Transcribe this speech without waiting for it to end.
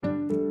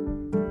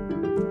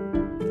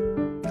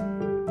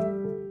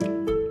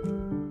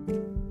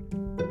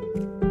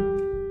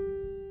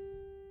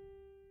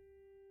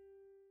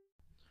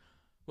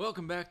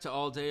Welcome back to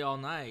All Day, All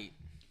Night.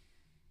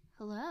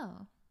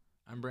 Hello.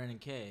 I'm Brandon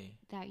Kay.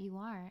 That you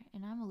are,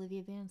 and I'm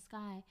Olivia Van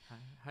Sky. Hi.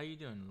 How you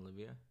doing,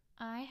 Olivia?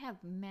 I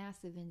have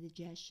massive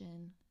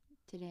indigestion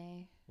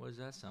today. What does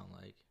that sound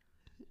like?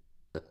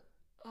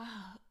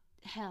 Oh,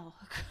 hell.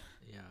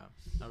 Yeah.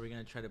 Are we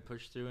going to try to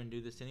push through and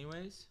do this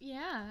anyways?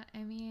 Yeah, I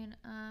mean,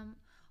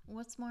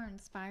 what's more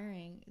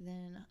inspiring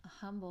than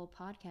humble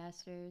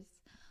podcasters?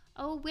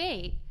 Oh,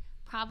 wait.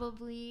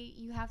 Probably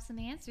you have some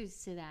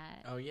answers to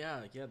that. Oh,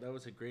 yeah. Yeah, that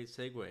was a great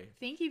segue.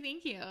 Thank you.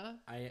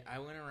 I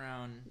went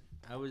around,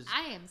 I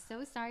am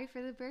so sorry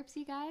for the burps,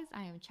 you guys.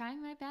 I am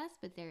trying my best,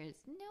 but there is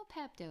no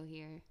Pepto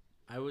here.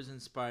 I was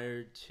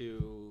inspired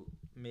to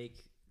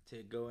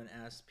go and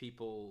ask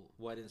people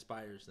what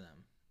inspires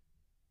them.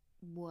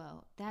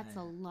 Whoa, that's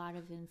a lot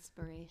of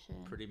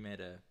inspiration. Pretty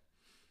meta.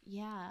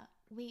 Yeah.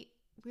 Wait,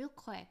 real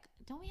quick.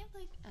 Don't we have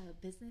like a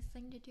business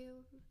thing to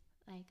do?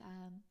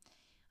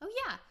 Oh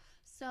yeah.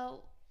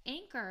 So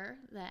Anchor,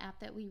 the app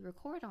that we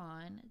record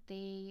on,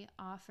 they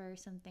offer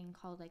something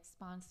called like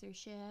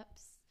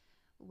sponsorships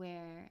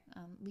where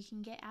we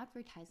can get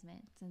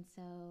advertisements. And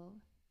so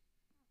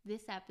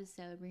this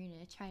episode, we're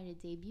going to try to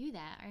debut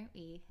that, aren't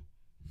we?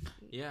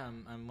 Yeah,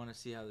 I want to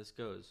see how this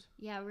goes.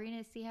 Yeah, we're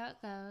going to see how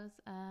it goes.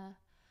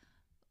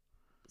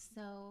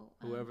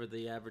 Whoever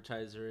the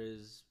advertiser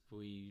is,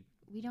 we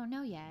don't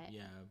know yet.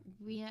 Yeah.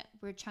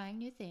 We're trying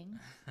new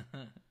things.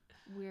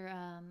 We're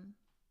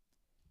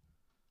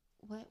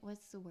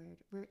what's the word?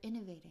 We're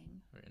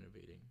innovating. We're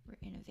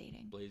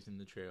innovating. Blazing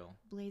the trail.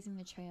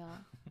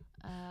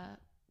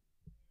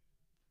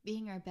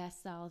 Being our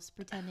best selves,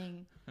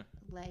 pretending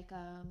like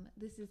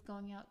this is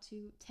going out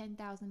to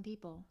 10,000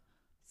 people.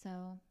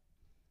 So,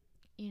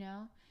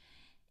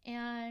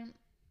 and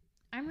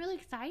I'm really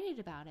excited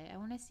about it. I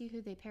want to see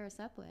who they pair us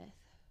up with.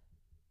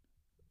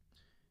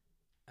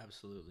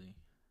 Absolutely.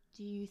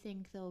 Do you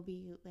think they'll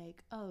be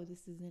like, oh,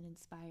 this is an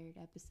inspired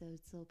episode,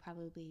 so it'll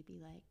probably be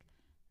like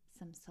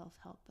some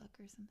self-help book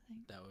or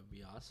something? That would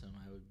be awesome.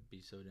 I would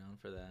be so down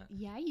for that.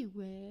 Yeah, you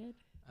would.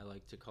 I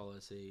like to call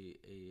us a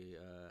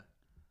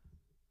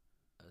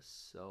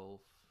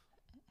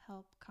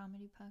self-help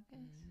comedy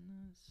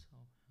podcast.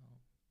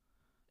 Self-help.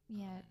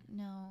 Yeah,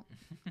 no,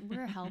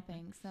 we're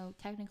helping. So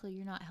technically,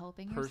 you're not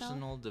helping yourself.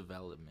 Personal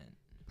development.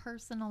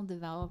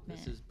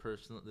 This is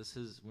personal. This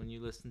is when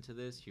you listen to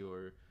this,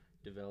 you're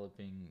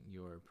developing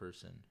your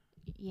person.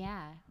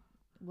 Yeah,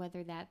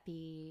 whether that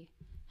be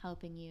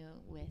helping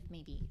you with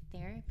maybe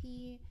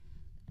therapy,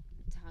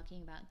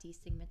 talking about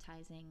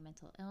destigmatizing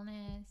mental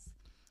illness,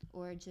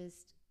 or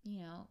just,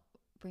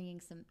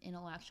 bringing some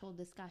intellectual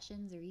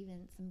discussions or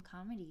even some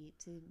comedy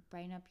to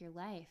brighten up your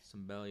life.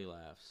 Some belly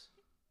laughs.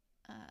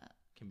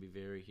 Can be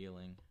very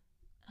healing.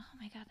 Oh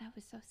my God, that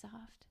was so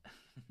soft.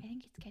 I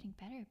think it's getting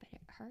better, but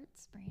it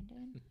hurts,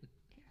 Brandon.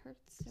 It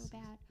hurts so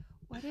bad.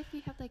 What if we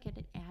have like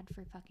an ad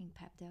for fucking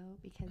Pepto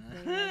because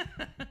they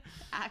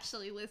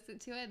actually listen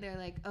to it? They're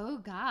like, oh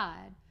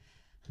God.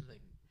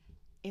 Like,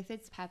 if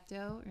it's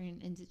Pepto or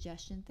an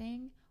indigestion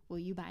thing, will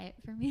you buy it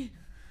for me?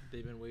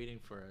 They've been waiting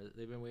for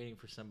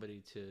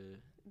somebody to.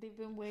 They've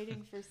been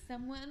waiting for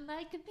someone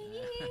like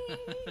me.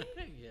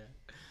 Yeah.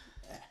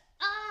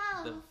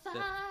 Oh,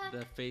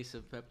 the face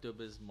of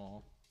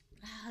Pepto-Bismol.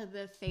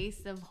 The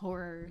face of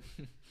horror.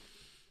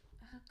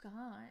 Oh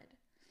God.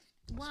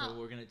 Wow. So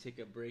we're gonna take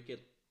a break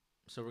at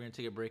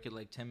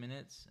like 10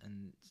 minutes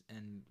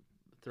and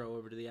throw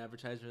over to the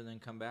advertiser and then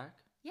come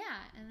back.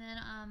 Yeah, and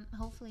then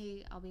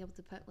hopefully I'll be able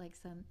to put like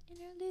some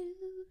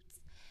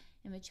interludes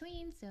in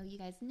between so you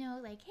guys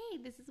know like, hey,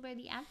 this is where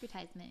the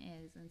advertisement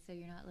is, and so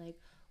you're not like,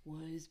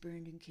 why is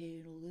Brandon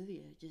Kay and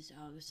Olivia just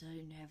all of a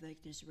sudden have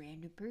like this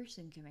random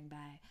person coming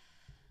by?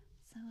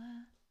 So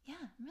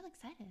yeah, I'm really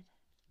excited.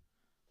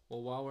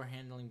 Well, while we're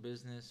handling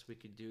business, we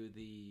could do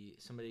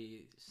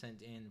somebody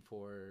sent in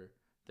for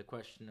the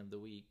question of the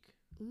week.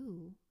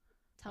 Ooh,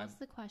 tell us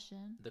the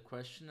question. The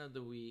question of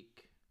the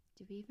week.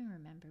 Do we even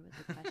remember what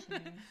the question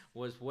is?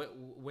 Was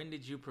when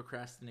did you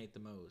procrastinate the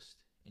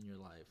most in your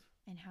life?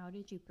 And how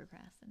did you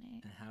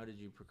procrastinate?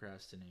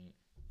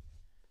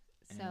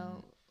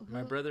 So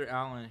my brother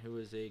Alan, who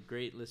is a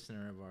great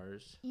listener of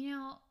ours.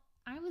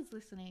 I was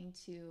listening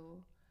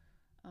to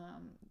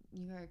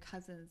your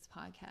cousin's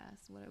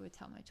podcast, What I Would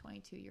Tell My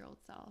 22-year-old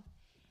Self.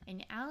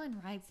 And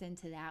Alan writes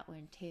into that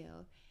one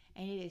too.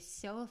 And it is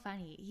so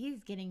funny.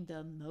 He's getting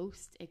the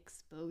most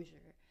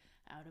exposure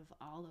out of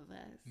all of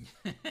us.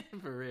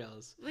 For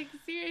reals. Like,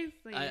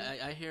 seriously.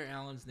 I hear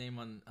Alan's name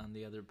on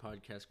the other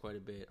podcast quite a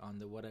bit, on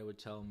the What I Would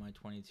Tell My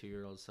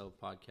 22-year-old Self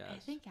podcast. I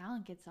think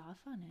Alan gets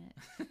off on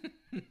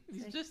it.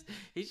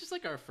 he's just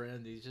like our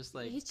friend. He's just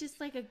like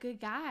a good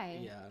guy.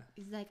 Yeah.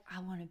 He's like, I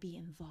want to be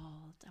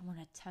involved. I want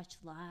to touch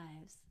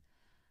lives.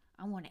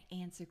 I want to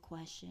answer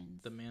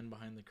questions. The man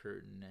behind the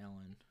curtain,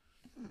 Alan.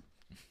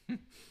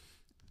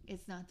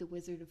 It's not the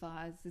Wizard of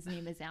Oz. His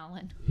name is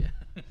Alan. Yeah.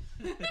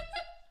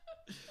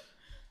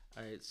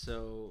 All right,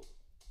 so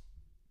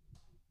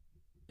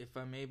if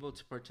I'm able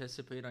to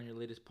participate on your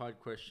latest pod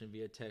question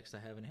via text, I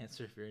have an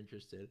answer if you're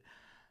interested.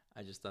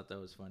 I just thought that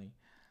was funny.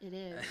 It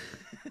is.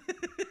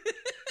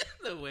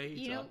 The way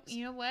he talks.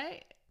 You know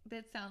what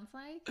that sounds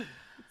like? It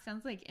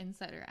sounds like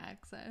insider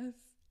access.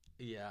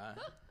 Yeah.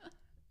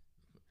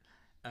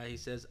 He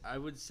says, I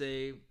would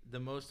say the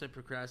most I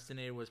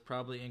procrastinated was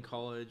probably in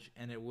college,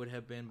 and it would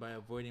have been by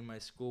avoiding my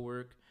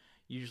schoolwork,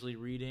 usually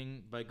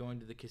reading, by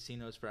going to the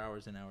casinos for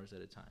hours and hours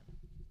at a time.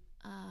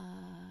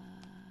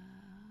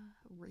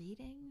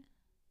 Reading?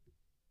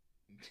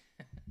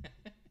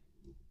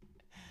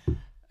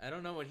 I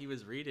don't know what he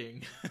was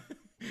reading.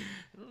 I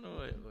don't know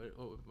what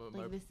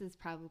like, this is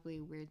probably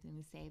a weird thing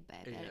to say, but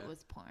I bet it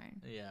was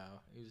porn. Yeah,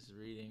 he was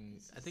reading.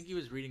 I think he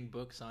was reading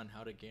books on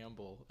how to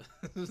gamble.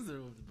 Those are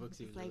the books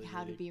he was like really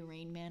How reading. to Be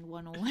Rain Man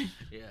 101.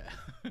 Yeah.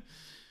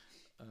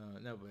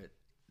 No,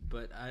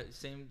 but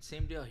same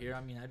deal here.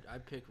 I mean, I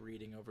pick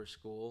reading over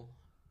school.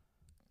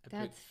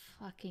 That's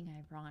fucking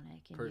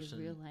ironic, and you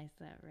realize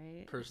that,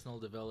 right? Personal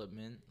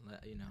development.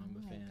 You know, I'm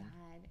a fan. Oh my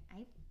god,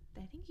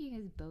 I think you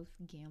guys both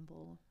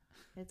gamble.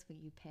 That's what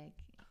you pick.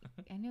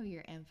 I know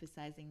you're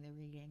emphasizing the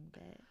reading,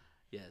 but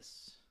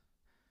yes.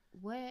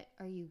 What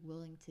are you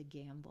willing to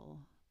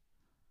gamble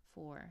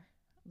for?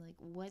 Like,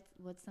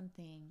 what's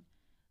something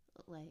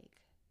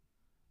like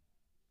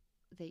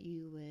that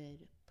you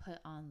would put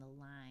on the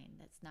line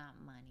that's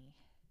not money?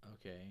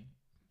 Okay,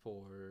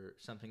 for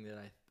something that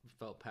I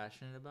felt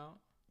passionate about.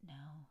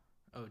 No.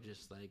 Oh,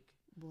 just like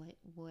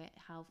what?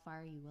 How far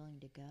are you willing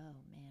to go,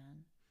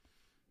 man?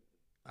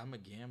 I'm a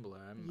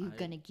gambler. You're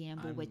gonna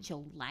gamble with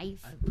your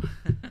life.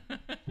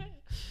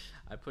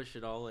 I push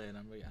it all in.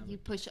 You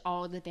push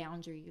all the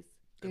boundaries.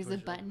 There's a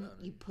button.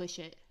 You push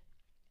it.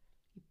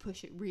 You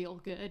push it real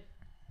good.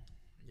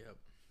 Yep.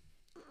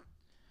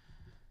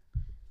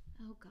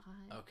 Oh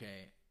God.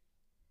 Okay.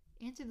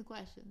 Answer the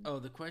question. Oh,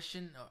 the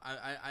question.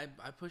 I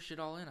push it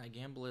all in. I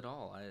gamble it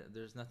all.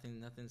 There's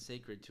nothing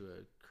sacred to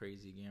a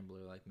crazy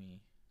gambler like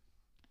me.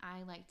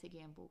 I like to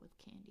gamble with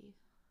candy.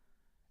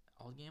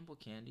 I'll gamble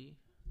candy.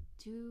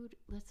 Dude,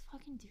 let's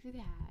fucking do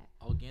that.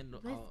 I'll gamble.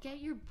 Let's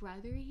get your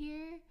brother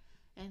here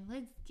and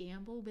let's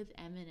gamble with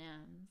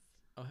M&Ms.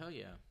 Oh hell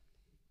yeah!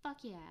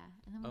 Fuck yeah!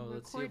 And then we'll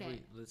record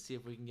it. Let's see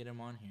if we can get him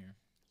on here.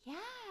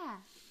 Yeah,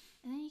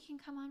 and then you can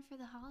come on for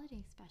the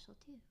holiday special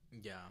too.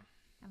 Yeah.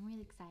 I'm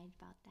really excited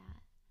about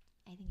that.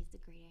 I think it's a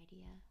great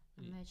idea.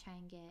 I'm gonna try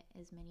and get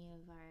as many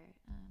of our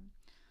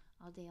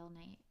all day, all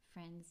night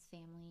friends,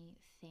 family,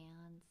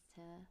 fans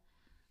to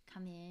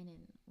come in,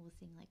 and we'll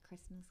sing like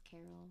Christmas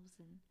carols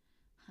and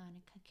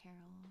Hanukkah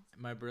carols.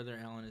 My brother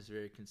Alan is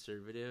very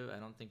conservative. I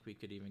don't think we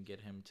could even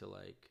get him to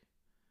like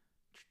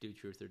do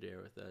truth or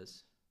dare with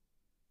us.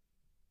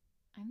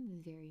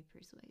 I'm very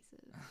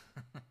persuasive.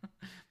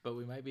 But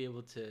we might be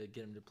able to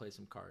get him to play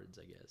some cards,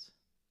 I guess.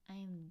 I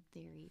am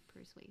very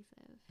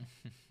persuasive.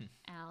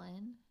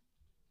 Alan,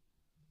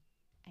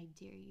 I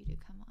dare you to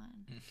come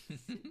on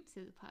to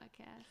the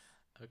podcast.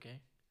 Okay.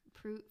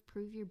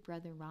 Prove your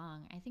brother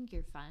wrong. I think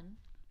you're fun.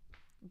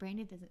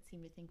 Brandon doesn't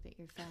seem to think that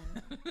you're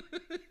fun.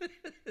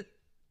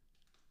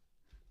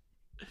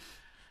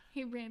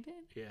 Hey,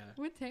 Brandon. Yeah.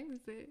 What time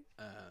is it?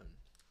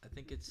 I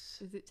think it's...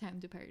 Is it time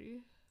to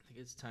party? I think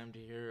it's time to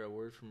hear a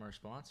word from our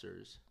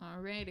sponsors.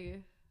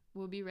 Alrighty.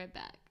 We'll be right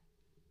back.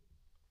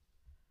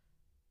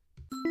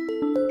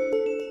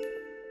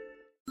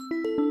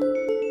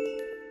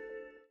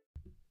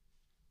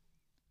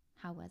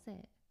 How was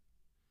it?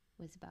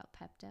 Was it about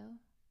Pepto?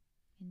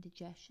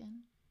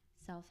 Indigestion?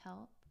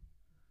 Self-help?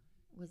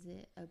 Was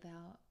it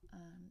about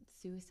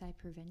suicide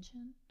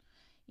prevention?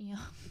 You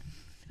know?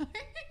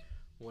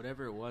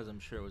 Whatever it was, I'm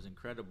sure it was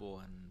incredible,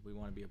 and we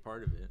want to be a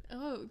part of it.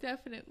 Oh,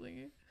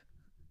 definitely.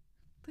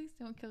 Please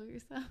don't kill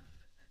yourself.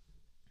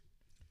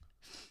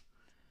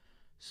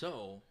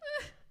 So,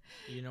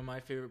 you know my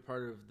favorite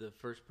part of the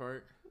first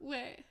part?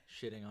 What?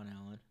 Shitting on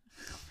Alan.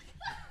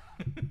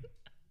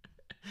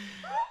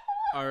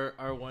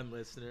 our one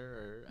listener,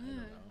 or I don't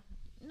know.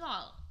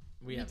 No,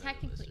 we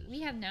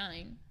have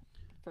 9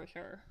 for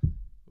sure.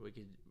 We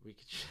could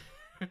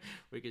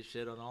we could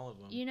shit on all of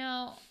them. You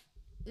know,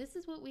 this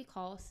is what we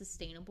call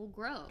sustainable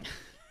growth.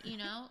 You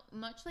know,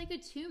 much like a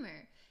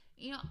tumor.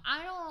 You know,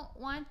 I don't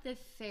want the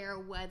fair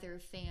weather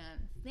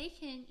fans. They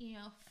can, you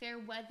know, fair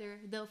weather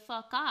the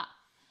fuck up.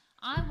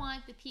 I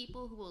want the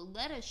people who will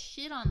let us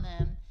shit on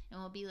them and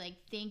will be like,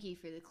 thank you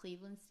for the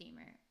Cleveland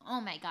Steamer.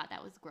 Oh my God,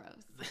 that was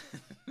gross.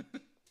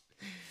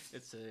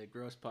 It's a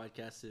gross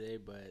podcast today,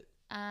 but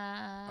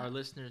our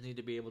listeners need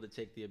to be able to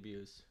take the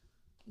abuse.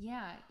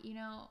 Yeah, you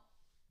know,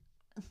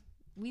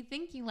 we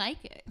think you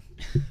like it.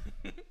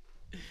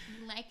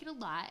 You like it a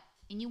lot,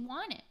 and you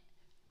want it.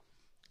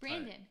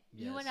 Brandon,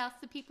 you know what else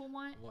the people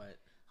want? What?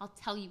 I'll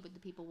tell you what the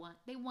people want.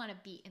 They want to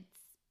be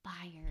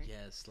inspired.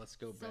 Yes, let's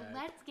go back. So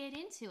let's get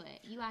into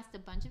it. You asked a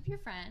bunch of your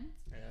friends.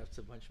 I asked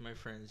a bunch of my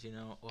friends, you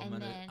know. Well,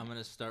 I'm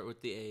gonna start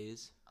with the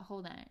A's.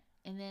 Hold on.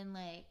 And then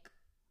like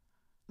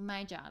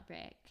my job,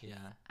 Rick.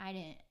 Yeah.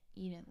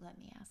 You didn't let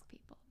me ask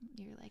people.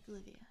 You're like,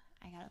 Olivia,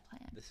 I got a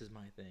plan. This is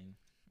my thing.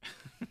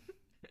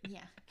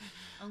 Yeah.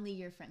 Only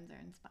your friends are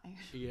inspired.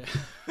 Yeah.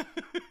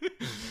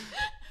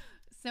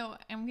 So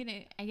I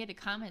get to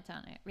comment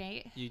on it,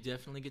 right? You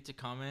definitely get to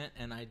comment,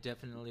 and I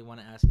definitely want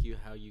to ask you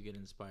how you get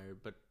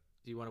inspired. But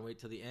Do you want to wait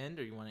till the end,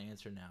 or you want to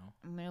answer now?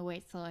 I'm gonna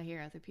wait till I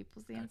hear other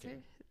people's answer. Okay.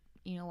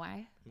 You know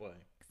why? Why?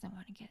 Because I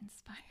want to get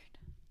inspired.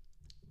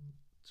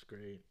 It's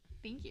great.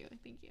 Thank you.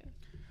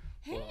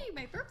 Hey, Well-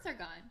 my burps are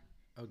gone.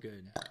 Oh,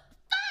 good.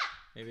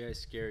 Maybe I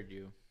scared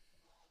you.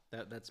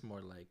 That's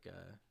more like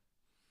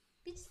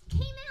They just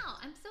came out.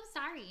 I'm so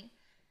sorry.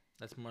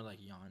 that's more like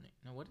yawning.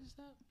 No, what is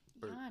that?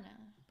 Burp. Yana.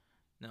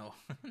 No,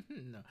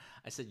 no.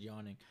 I said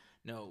yawning.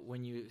 No,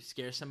 when you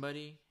scare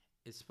somebody,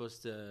 it's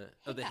supposed to.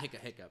 Oh, the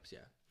hiccups. Yeah.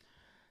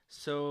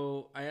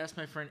 So I asked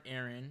my friend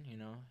Aaron. You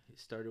know, he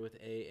started with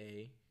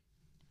AA.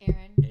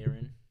 Aaron.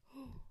 Aaron.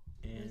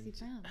 Where's he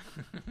from?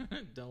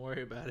 Don't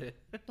worry about it.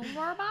 Don't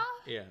worry about.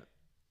 Yeah.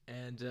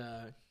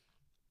 And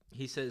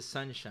he says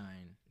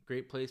Sunshine.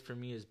 Great place for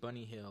me is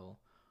Bunny Hill,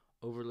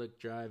 Overlook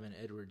Drive, and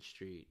Edward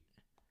Street.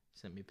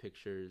 Sent me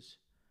pictures.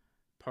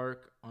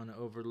 Park on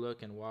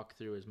Overlook and walk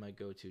through is my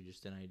go-to.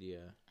 Just an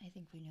idea. I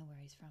think we know where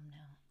he's from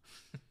now.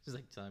 He's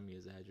like telling me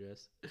his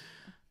address.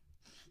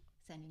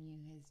 Sending you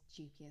his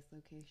GPS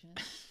location.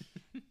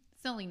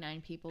 It's only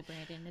 9 people,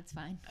 Brandon. It's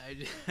fine.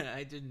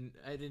 I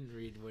didn't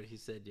read what he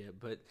said yet,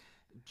 but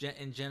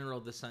in general,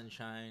 the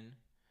sunshine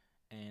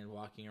and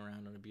walking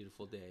around on a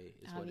beautiful day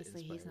is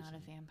Obviously, what he's inspires not me.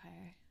 a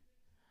vampire.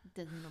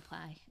 Doesn't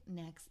apply.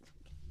 Next.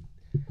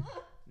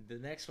 The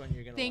next one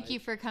you're gonna. Thank you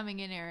for coming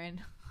in,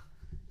 Aaron.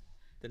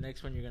 The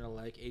next one you're gonna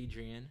like,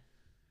 Adrian.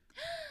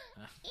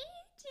 Adrian!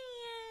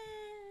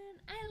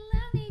 I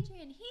love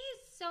Adrian.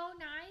 He's so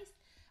nice.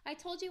 I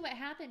told you what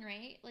happened,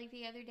 right? Like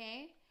the other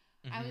day.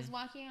 I was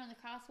walking on the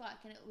crosswalk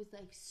and it was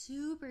like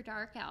super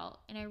dark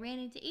out. And I ran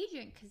into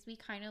Adrian because we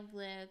kind of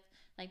live,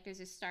 like there's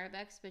a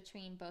Starbucks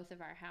between both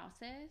of our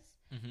houses,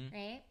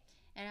 right?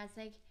 And I was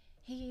like,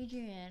 hey,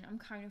 Adrian, I'm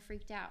kind of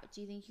freaked out.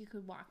 Do you think you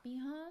could walk me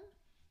home?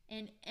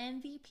 And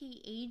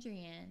MVP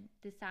Adrian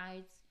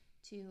decides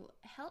to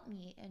help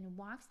me and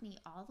walks me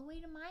all the way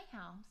to my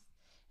house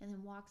and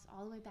then walks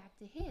all the way back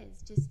to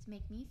his just to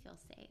make me feel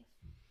safe.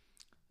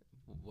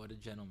 What a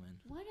gentleman.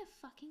 What a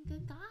fucking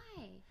good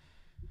guy.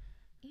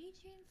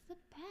 Adrian's the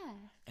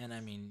best. And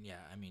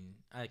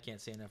I can't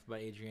say enough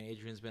about Adrian.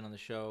 Adrian's been on the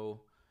show,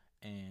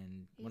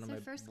 and He's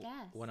our first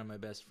guest. one of my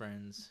best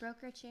friends. Broke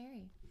our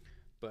cherry.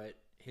 But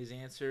his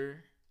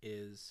answer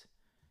is,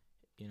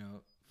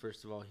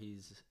 first of all,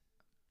 he's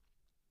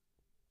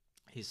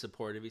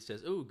supportive. He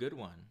says, "Ooh, good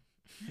one."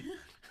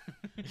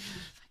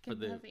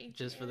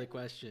 Just for the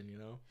question,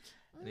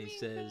 And he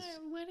says,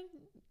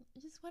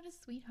 what a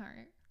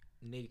sweetheart.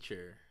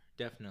 Nature,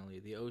 definitely.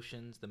 The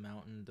oceans, the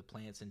mountain, the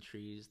plants and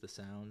trees, the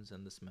sounds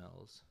and the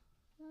smells.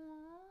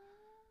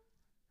 Aww.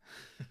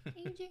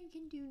 Adrian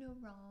can do no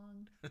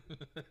wrong.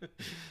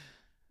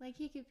 Like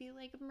he could be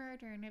like a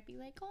murder and I'd be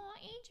like, oh,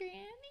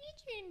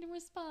 Adrian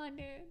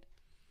responded.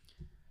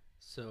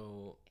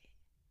 So,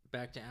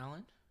 back to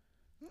Alan.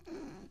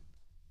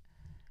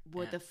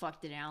 What the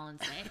fuck did Alan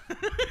say?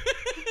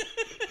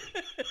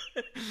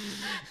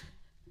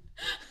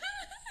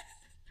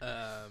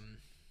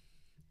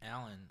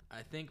 Alan,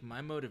 I think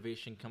my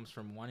motivation comes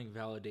from wanting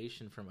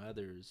validation from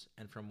others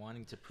and from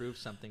wanting to prove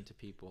something to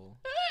people.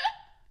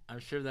 I'm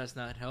sure that's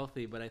not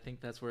healthy, but I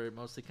think that's where it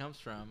mostly comes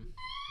from.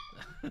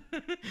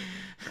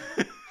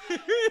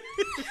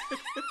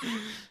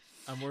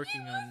 I'm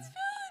working on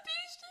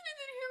validation, and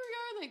then here we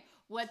are, like,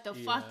 what the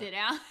fuck did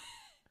Alan?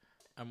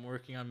 I'm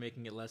working on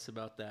making it less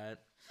about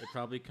that. It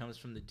probably comes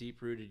from the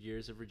deep-rooted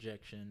years of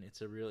rejection.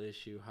 It's a real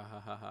issue. Ha ha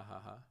ha ha ha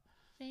ha.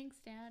 Thanks,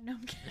 Dad. No,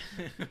 I'm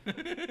kidding.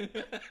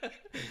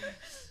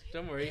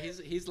 Don't worry,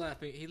 he's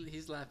laughing.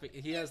 He's laughing.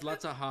 He has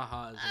lots of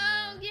ha-has in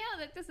Oh, there. yeah,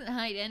 that doesn't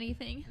hide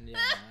anything.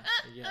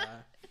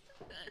 Yeah.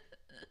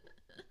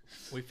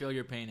 We feel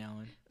your pain,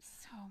 Alan.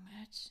 So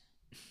much.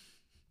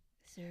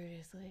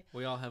 Seriously.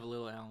 We all have a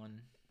little Alan.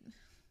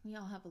 We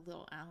all have a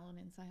little Alan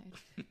inside.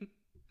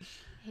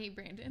 Hey,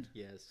 Brandon.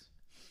 Yes.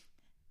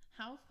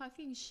 How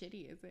fucking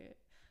shitty is it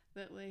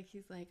that, like,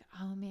 he's like,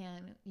 oh,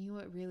 man, you know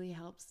what really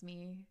helps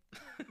me?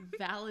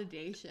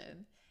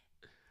 Validation.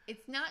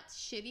 It's not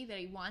shitty that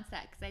he wants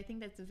that, because I think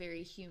that's a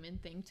very human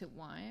thing to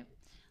want.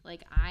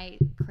 Like, I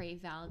crave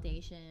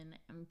validation.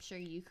 I'm sure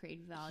you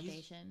crave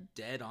validation. He's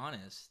dead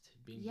honest.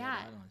 Being dead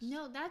honest.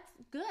 No, that's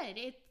good.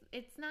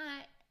 It's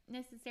not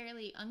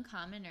necessarily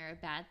uncommon or a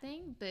bad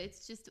thing, but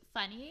it's just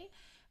funny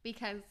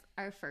because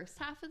our first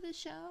half of the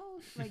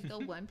show, like the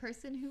one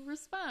person who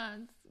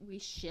responds, we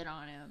shit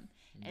on him.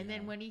 And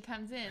then when he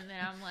comes in,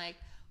 then I'm like,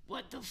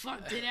 what the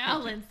fuck did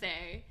Alan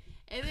say?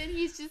 And then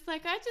he's just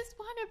like, I just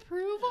want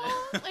approval.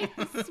 Like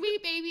the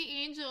sweet baby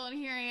angel. And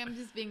here I am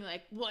just being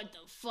like, what the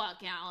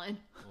fuck, Alan?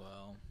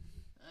 Well,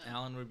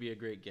 Alan would be a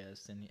great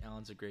guest. And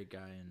Alan's a great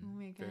guy and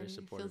very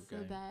supportive guy. I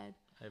feel so bad.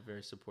 I have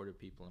very supportive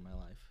people in my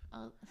life.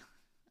 I'll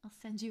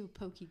send you a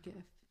pokey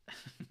gift.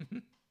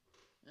 I'm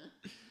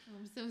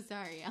so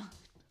sorry, Alan.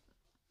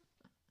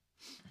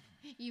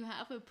 You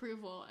have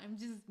approval. I'm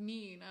just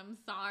mean. I'm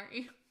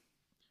sorry.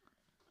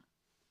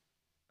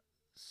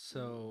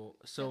 So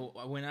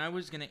when I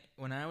was gonna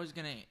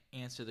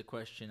answer the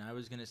question, I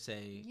was gonna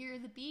say you're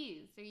the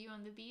bees. Are you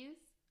on the bees?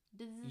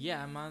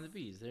 Yeah, I'm on the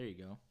bees. There you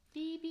go.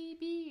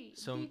 Bee.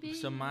 So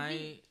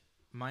my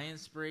My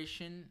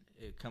inspiration,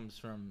 it comes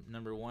from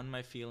number 1,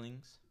 my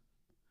feelings.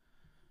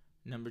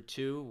 Number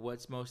 2,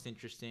 what's most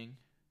interesting.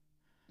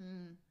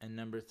 And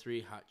number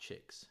 3, hot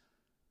chicks.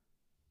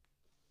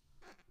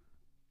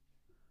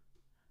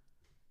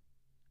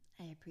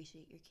 I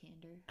appreciate your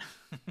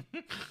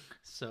candor.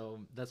 So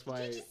that's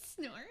why. Did you just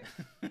snort?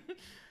 I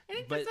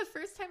think that's the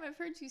first time I've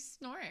heard you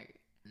snort.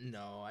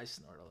 No, I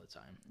snort all the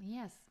time.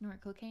 Yes,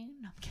 snort cocaine.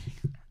 No, I'm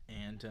kidding.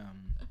 And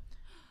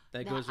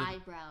that The goes with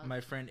eyebrows.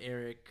 my friend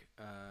Eric.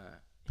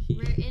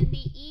 We're in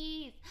the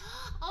East.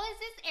 Oh, is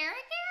this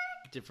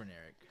Eric? Different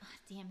Eric. Oh,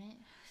 damn it.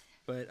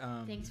 But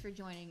Thanks for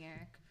joining,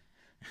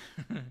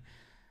 Eric.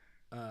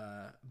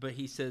 But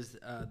he says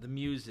the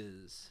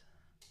muses.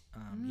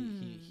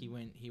 He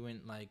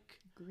went like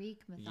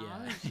Greek yeah,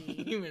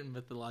 mythology. he went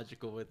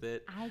mythological with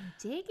it. I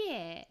dig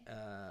it.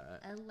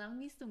 I love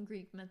me some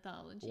Greek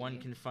mythology. One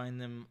can find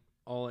them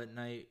all at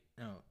night.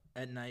 No,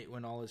 at night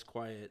when all is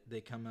quiet,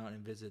 they come out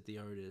and visit the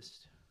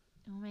artist.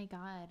 Oh my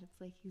god, it's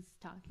like he's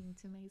talking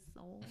to my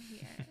soul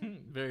here.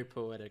 Very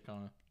poetic,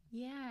 huh?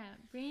 Yeah,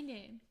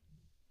 Brandon.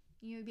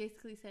 You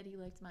basically said he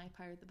liked my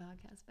part of the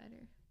podcast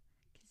better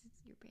because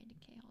you're Brandon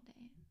K all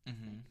day.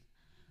 Mm-hmm.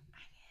 Like,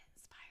 I get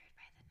inspired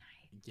by the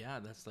night. Yeah,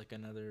 that's like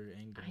another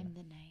angle. I'm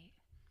the night.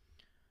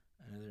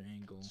 Another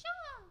angle.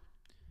 Ka-chow!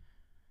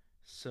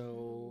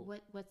 So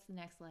what's the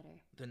next letter?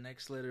 the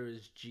next letter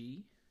is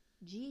G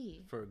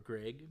G. for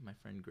Greg, my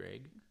friend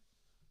Greg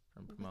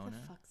from Pomona.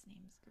 What the fuck's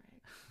name's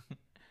Greg?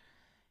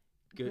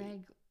 Good.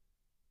 Greg.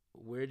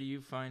 Where do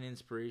you find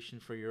inspiration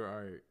for your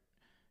art?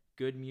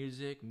 Good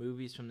music,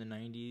 movies from the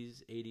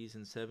 90s, 80s,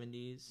 and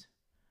 70s.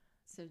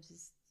 So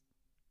just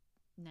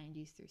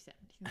 90s through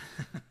 70s.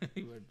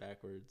 He went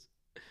backwards.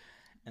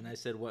 And I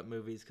said what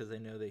movies because I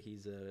know that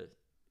he's a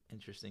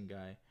interesting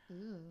guy.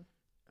 Ooh.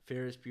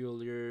 Ferris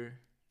Bueller.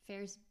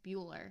 Ferris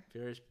Bueller.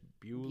 Ferris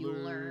Bueller.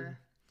 Bueller.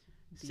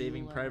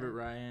 Saving Bueller. Private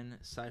Ryan.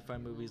 Sci-fi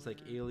movies like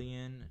Bueller.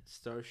 Alien,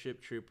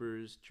 Starship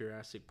Troopers,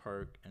 Jurassic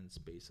Park, and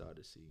Space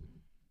Odyssey.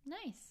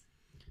 Nice.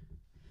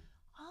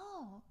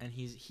 Oh. And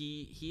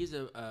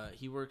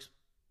he works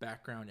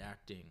background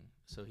acting,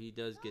 so he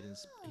does get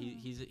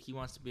he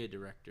wants to be a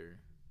director,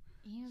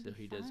 so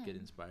he does get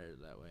inspired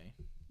that way.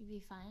 It'd be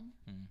fun.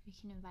 Hmm. We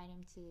can invite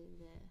him to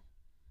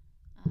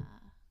the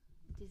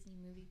Disney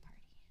movie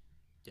party.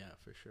 Yeah,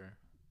 for sure.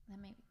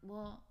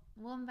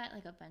 We'll invite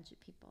like a bunch of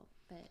people,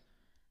 but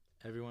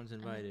Everyone's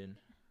invited.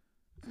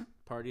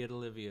 Party at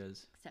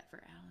Olivia's. except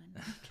for Alan.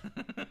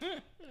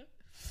 I'm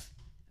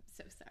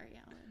so sorry,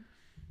 Alan.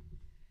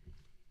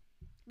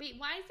 Wait,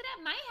 why is it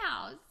at my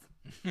house?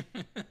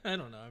 I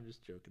don't know. I'm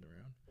just joking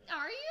around.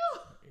 Are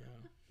you?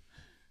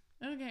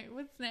 Yeah. Okay,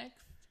 what's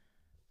next?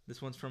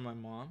 This one's from my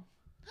mom.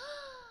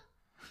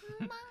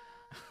 Mom.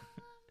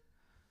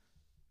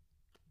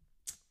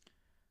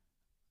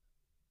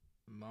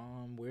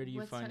 Mom, where do you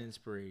What's find her-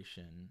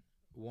 inspiration?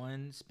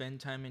 1, spend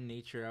time in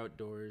nature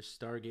outdoors,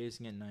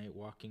 stargazing at night,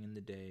 walking in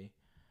the day.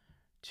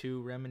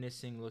 2,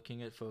 reminiscing,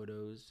 looking at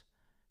photos.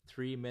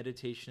 3,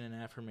 meditation and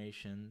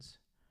affirmations.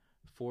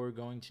 4,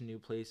 going to new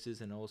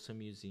places and also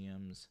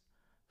museums.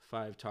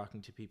 5,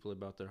 talking to people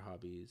about their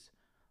hobbies.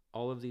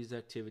 All of these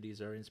activities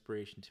are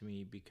inspiration to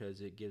me because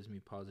it gives me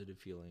positive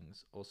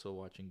feelings. Also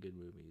watching good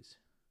movies.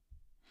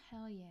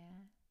 Hell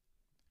yeah.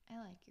 I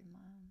like your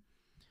mom.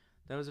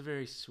 That was a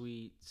very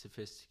sweet,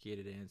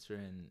 sophisticated answer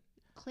and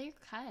Clear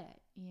cut,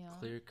 you know.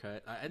 clear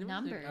cut.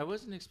 I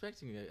wasn't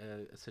expecting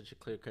such a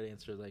clear cut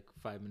answer like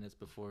 5 minutes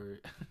before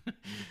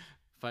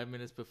 5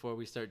 minutes before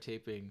we start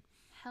taping.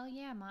 Hell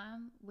yeah,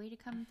 Mom. Way to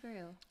come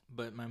through.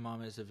 But my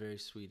mom is a very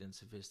sweet and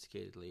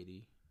sophisticated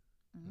lady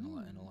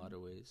in a lot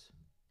of ways.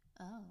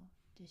 Oh,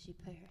 does she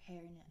put her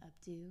hair in an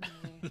updo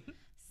and wear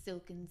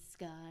silken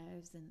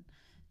scarves and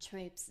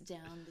traipse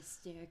down the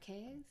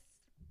staircase?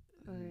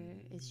 Or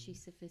is she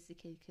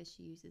sophisticated because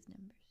she uses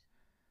numbers?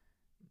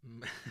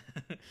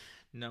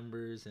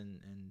 Numbers and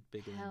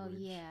big Hell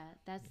language. yeah,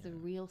 that's the Yeah.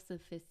 real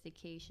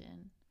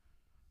sophistication.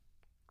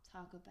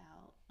 Talk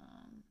about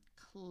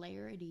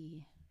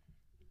clarity.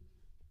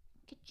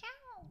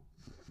 Ka-chow.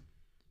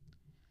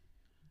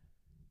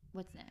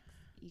 What's next?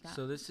 You got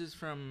So this is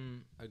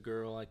from a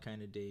girl I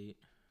kind of date,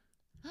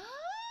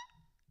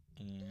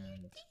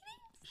 and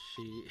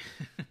she.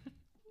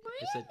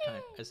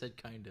 I said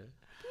kinda.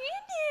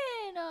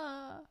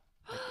 Brandon!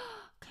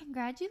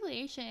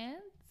 Congratulations.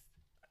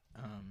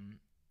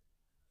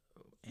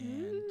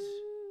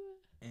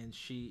 And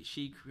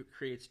she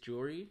creates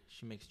jewelry.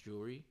 She makes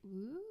jewelry,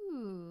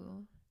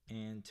 Ooh.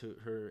 and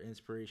her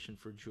inspiration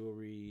for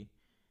jewelry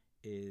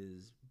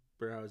is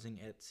browsing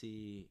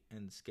Etsy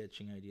and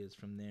sketching ideas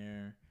from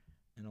there,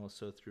 and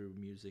also through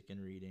music and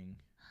reading.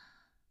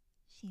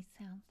 She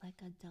sounds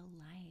like a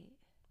delight.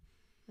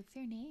 What's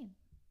her name?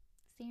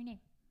 Say your name.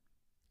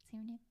 Say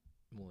your name.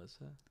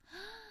 Melissa.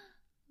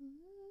 Ooh.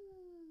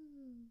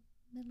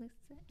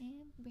 Melissa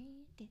and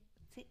Brandon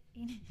sitting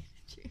in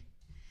a tree.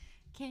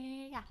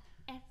 K-I-S-S-I-N-G.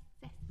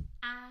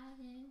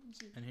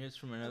 And here's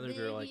from another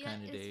girl I Olivia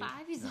kind of is date.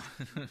 5 years old.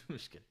 No, I'm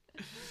just kidding.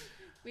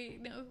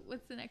 Wait, no.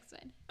 What's the next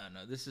one? Oh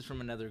no, this is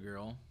from another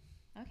girl.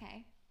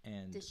 Okay.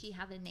 And Does she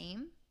have a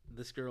name?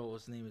 this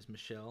girl's name is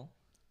Michelle.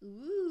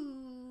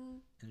 Ooh.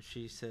 And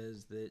she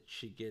says that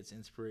she gets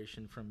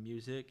inspiration from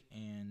music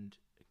and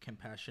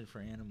compassion for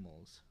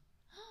animals.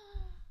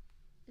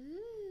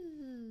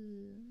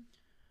 Ooh.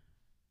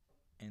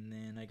 And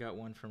then I got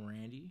one from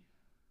Randy.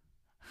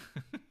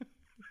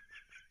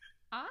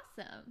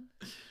 Awesome.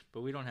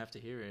 But we don't have to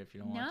hear it if you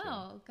don't want to.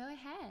 No, go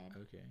ahead.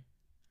 Okay.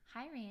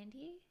 Hi,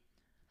 Randy.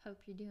 Hope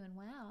you're doing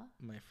well.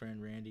 My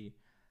friend Randy,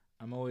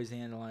 I'm always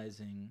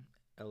analyzing.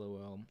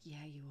 LOL.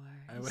 Yeah, you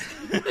are.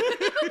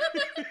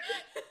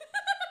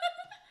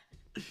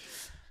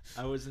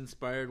 I was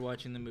inspired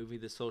watching the movie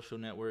The Social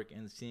Network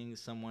and seeing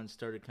someone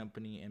start a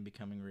company and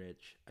becoming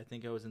rich. I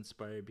think I was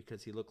inspired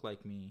because he looked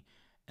like me,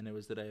 and it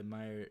was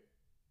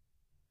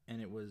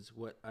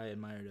what I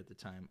admired at the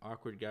time.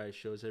 Awkward guy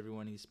shows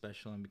everyone he's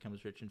special and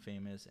becomes rich and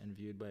famous and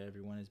viewed by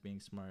everyone as being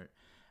smart.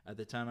 At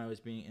the time, I was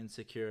being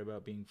insecure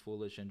about being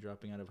foolish and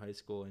dropping out of high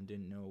school and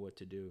didn't know what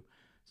to do.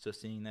 So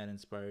seeing that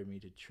inspired me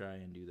to try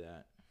and do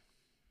that.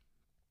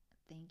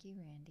 Thank you,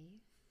 Randy.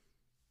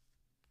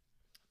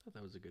 I thought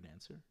that was a good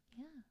answer.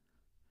 Yeah.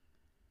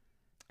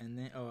 And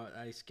then,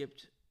 I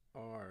skipped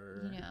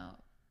R. You know,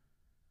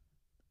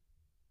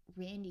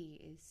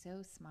 Randy is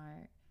so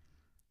smart,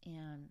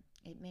 and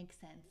it makes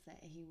sense that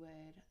he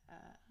would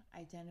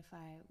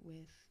identify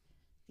with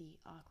the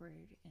awkward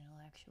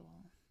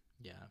intellectual.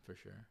 Yeah, for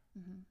sure.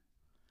 Mm-hmm.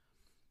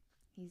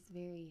 He's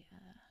very,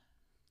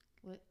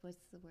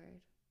 what's the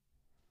word?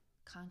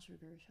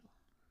 Controversial.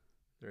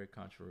 Very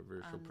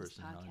controversial On this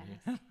personality.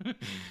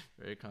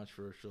 Very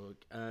controversial.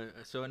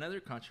 So another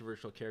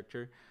controversial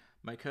character,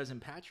 my cousin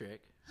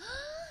Patrick.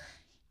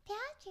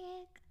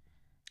 Patrick.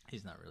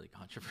 He's not really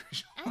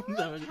controversial. I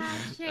love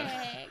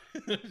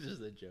Patrick. That was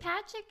just a joke.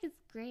 Patrick is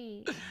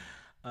great.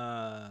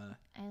 I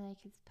like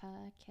his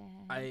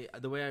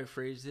podcast. The way I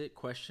phrased it,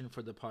 question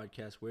for the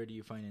podcast, where do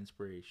you find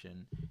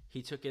inspiration?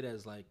 He took it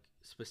as like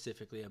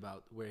specifically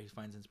about where he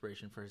finds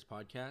inspiration for his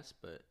podcast,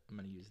 but I'm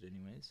going to use it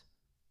anyways.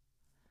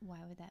 Why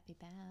would that be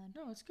bad?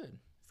 No, it's good.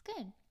 It's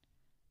good.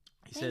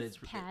 He said it's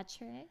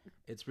Patrick.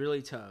 It's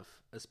really tough,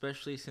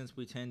 especially since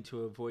we tend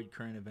to avoid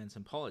current events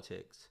and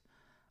politics.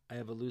 I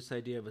have a loose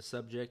idea of a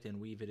subject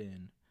and weave it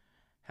in.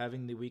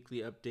 Having the weekly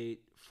update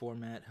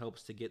format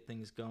helps to get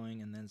things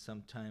going, and then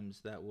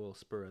sometimes that will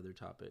spur other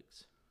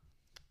topics.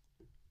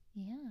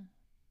 Yeah.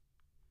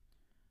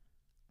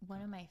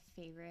 One of my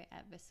favorite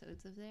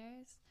episodes of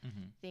theirs,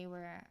 they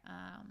were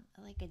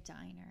like a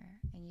diner,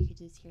 and you could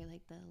just hear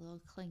like the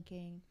little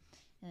clinking,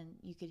 and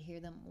you could hear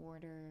them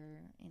order,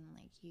 and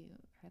like you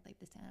heard like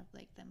the sound of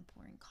like them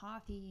pouring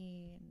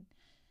coffee, and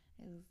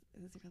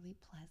it was really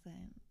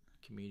pleasant.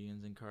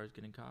 Comedians in cars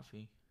getting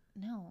coffee.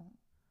 No,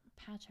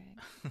 Patrick.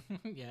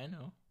 Yeah, I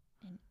know.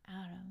 And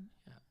Adam.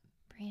 Yeah.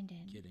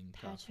 Brandon. Getting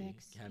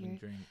Patrick's coffee, having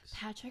drinks.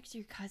 Patrick's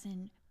your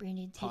cousin.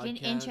 Brandon, take an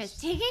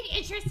Podcast.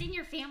 interest in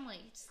your family.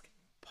 Just...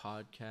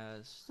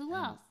 Podcast. Who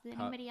else?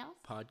 Anybody else?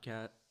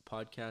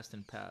 Podcast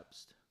and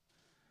Pabst.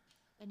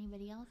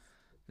 Anybody else?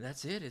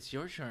 That's it. It's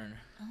your turn.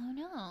 Oh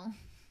no.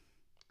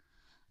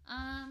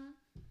 I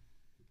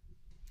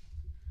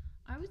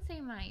would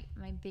say my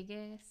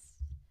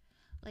biggest,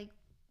 like,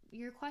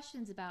 your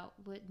question's about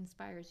what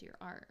inspires your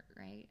art,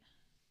 right?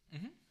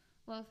 Mm-hmm.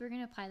 Well, if we're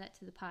gonna apply that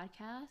to the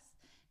podcast,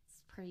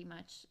 it's pretty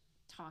much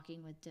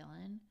talking with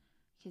Dylan,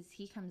 because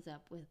he comes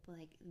up with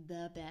like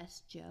the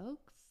best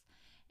jokes,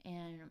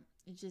 and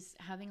just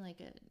having like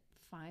a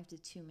 5 to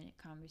 2 minute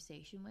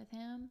conversation with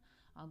him,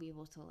 I'll be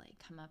able to like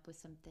come up with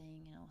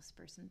something, and I'll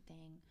spur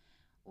something.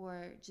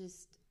 Or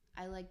just,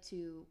 I like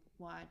to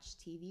watch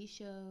TV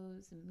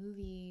shows and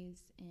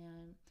movies,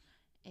 and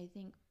I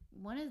think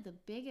one of the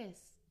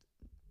biggest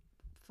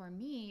for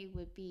me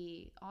would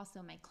be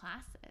also my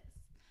classes,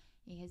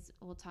 because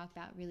we'll talk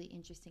about really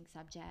interesting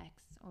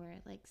subjects, or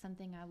like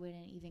something I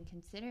wouldn't even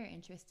consider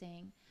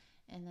interesting,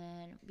 and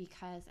then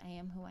because I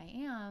am who I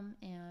am,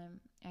 and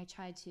I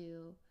try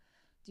to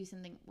do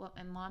something what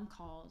my mom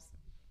calls,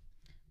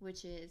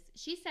 which is,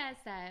 she says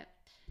that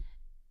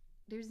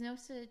there's no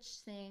such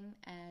thing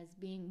as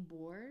being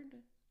bored,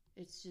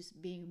 it's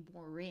just being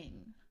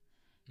boring.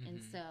 Mm-hmm.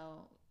 And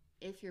so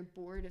if you're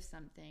bored of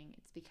something,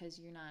 it's because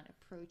you're not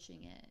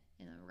approaching it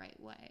in the right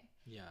way.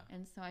 Yeah.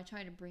 And so I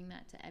try to bring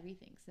that to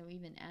everything. So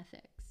even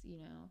ethics, you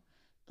know,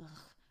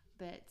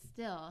 but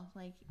still,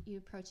 like, you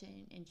approach it in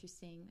an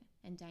interesting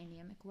and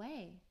dynamic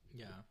way.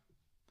 Yeah.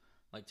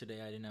 Like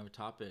today I didn't have a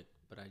topic,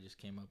 but I just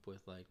came up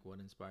with like what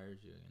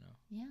inspires you, you know?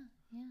 Yeah,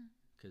 yeah.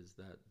 Because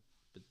that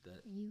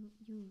you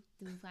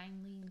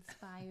divinely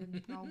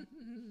inspired, bro.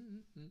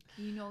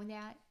 You know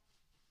that?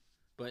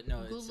 But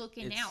no, good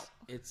looking out.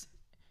 It's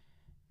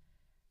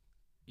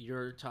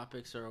your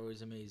topics are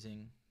always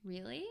amazing.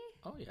 Really?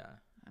 Oh yeah.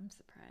 I'm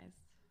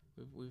surprised.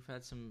 We've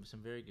had some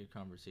very good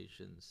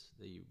conversations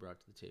that you brought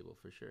to the table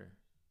for sure.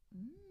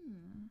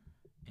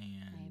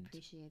 And I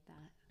appreciate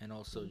that. And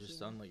also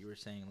just on what you were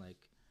saying, like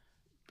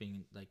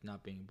being like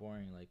not being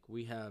boring, like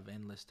we have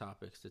endless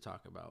topics to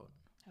talk about.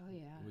 Oh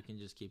yeah. We can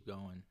just keep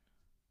going.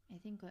 I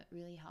think what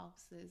really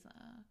helps is,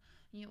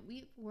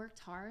 we worked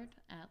hard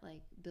at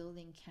like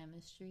building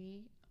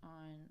chemistry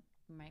on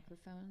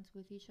microphones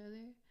with each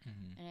other.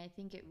 And I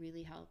think it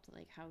really helped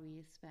like how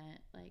we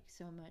spent like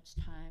so much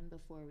time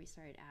before we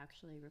started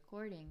actually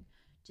recording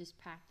just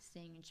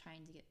practicing and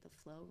trying to get the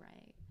flow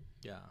right.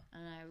 Yeah.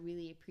 And I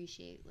really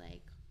appreciate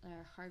like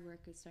our hard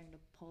work is starting to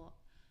pull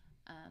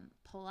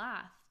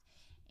off.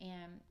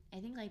 And I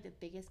think like the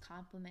biggest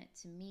compliment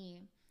to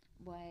me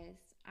was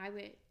I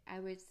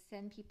would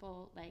send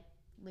people like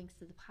links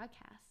to the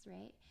podcast,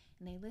 right?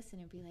 And they listen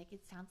and be like,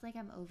 it sounds like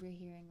I'm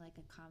overhearing like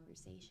a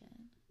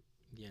conversation.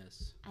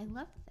 Yes. I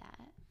loved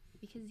that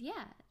because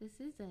this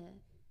is a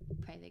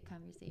private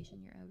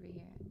conversation you're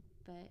overhearing,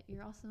 but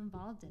you're also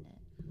involved in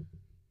it.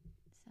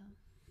 So.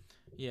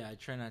 Yeah, I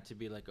try not to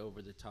be like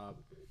over the top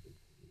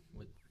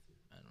with,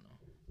 I don't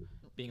know,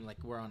 being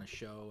like we're on a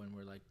show and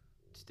we're like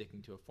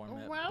sticking to a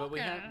format. Welcome but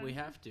we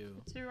have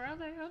to. To our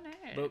little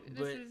night. But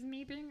this is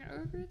me being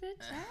over the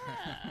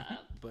top.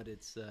 But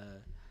it's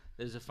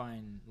there's a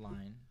fine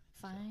line.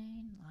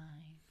 Fine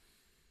line.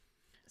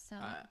 So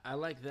I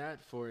like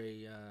that for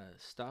a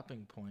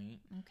stopping point.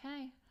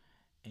 Okay.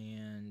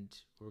 And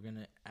we're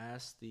gonna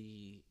ask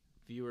the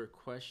viewer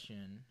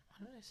question.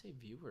 Why did I say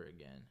viewer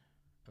again?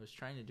 I was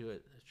trying to do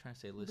it. I was trying to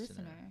say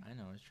listener. I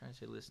know. I was trying to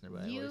say listener,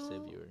 but I always say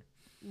viewer.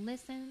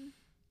 Listen.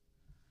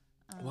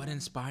 What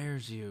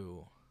inspires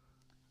you?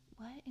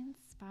 What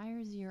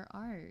inspires your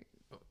art?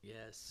 Oh,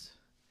 yes.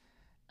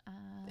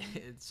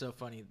 It's so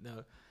funny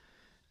though.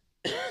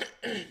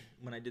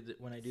 when I do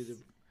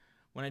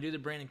the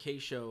Brandon K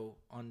show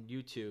on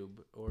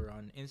YouTube or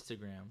on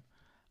Instagram,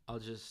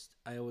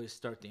 I always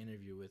start the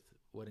interview with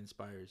what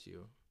inspires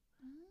you,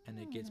 and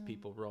it gets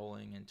people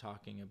rolling and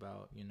talking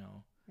about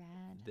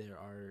Rad. their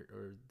art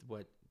or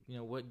what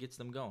gets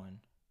them going.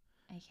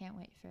 I can't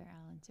wait for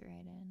Alan to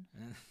write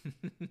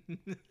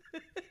in.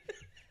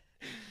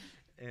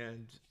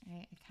 And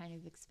I kind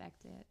of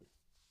expect it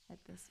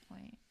at this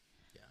point.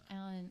 Yeah.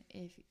 Alan,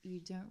 if you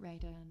don't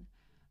write in,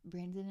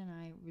 Brandon and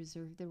I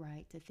reserve the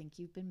right to think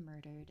you've been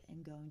murdered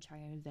and go and try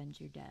and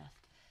avenge your death.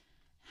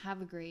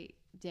 Have a great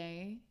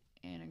day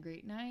and a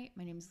great night.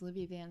 My name is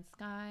Olivia Van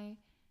Sky.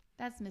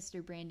 That's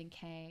Mr. Brandon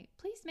K.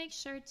 Please make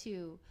sure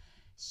to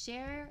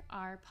share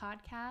our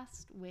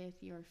podcast with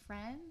your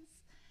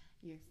friends,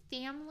 your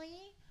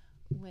family,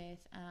 with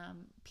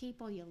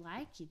people you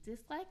like, you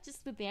dislike,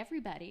 just with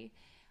everybody.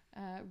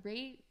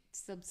 Rate,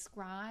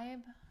 subscribe,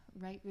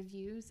 write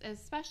reviews,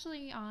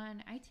 especially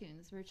on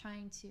iTunes. We're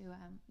trying to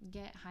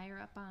get higher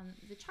up on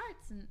the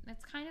charts, and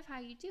that's kind of how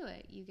you do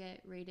it. You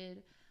get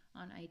rated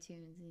on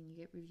iTunes and you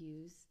get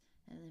reviews,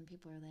 and then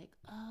people are like,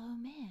 oh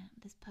man,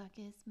 this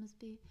podcast must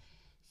be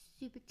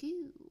super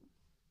cool.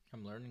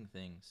 I'm learning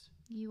things.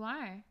 You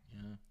are.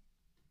 Yeah.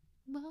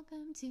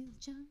 Welcome to the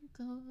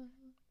jungle.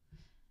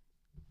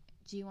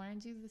 Do you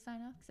want to do the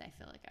sign off? Because I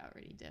feel like I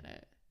already did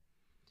it.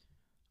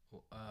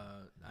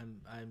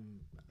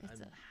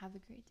 Have a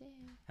great day.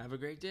 Have a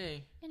great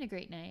day. And a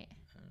great night.